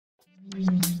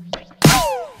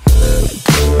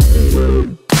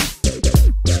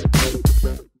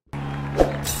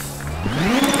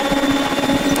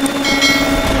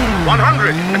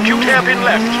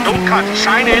cut,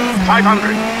 sign in,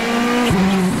 500.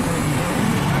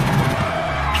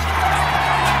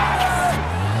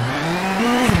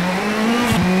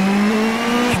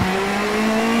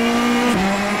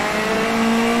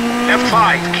 Left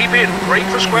 5, keep in, brake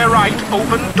for square right,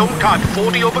 open, don't cut,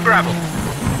 40 over gravel.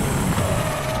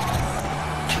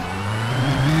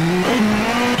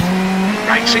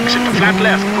 Right 6 into flat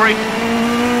left, brake.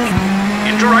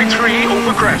 Into right 3,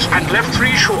 over crest, and left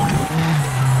 3 short.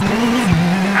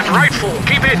 And right 4,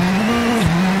 keep in.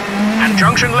 And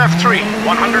junction left 3,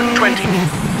 120.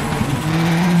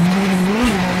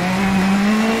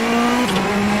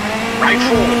 Right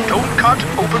 4, don't cut,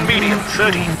 open medium,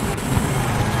 30.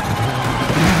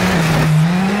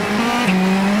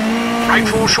 Right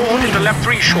 4 short into left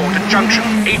 3 short at junction,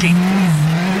 80.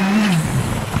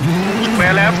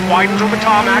 Square left, widens over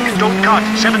tarmac, don't cut,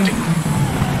 70.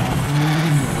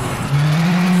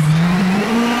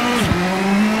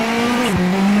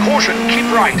 Caution, keep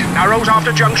right, narrows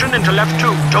after junction into left 2,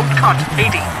 don't cut,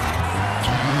 80.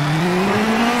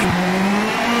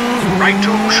 Right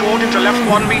 2 short into left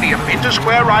 1 medium, into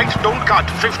square right, don't cut,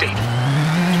 50.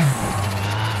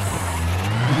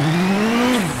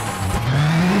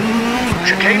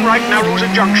 Chicane right narrows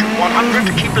at junction, 100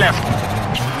 to keep left.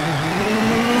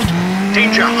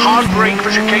 Danger, hard brake for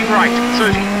chicane right,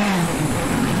 30.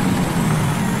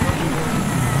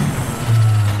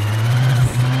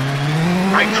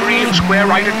 Right 3 and square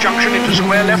right at junction into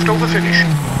square left over finish.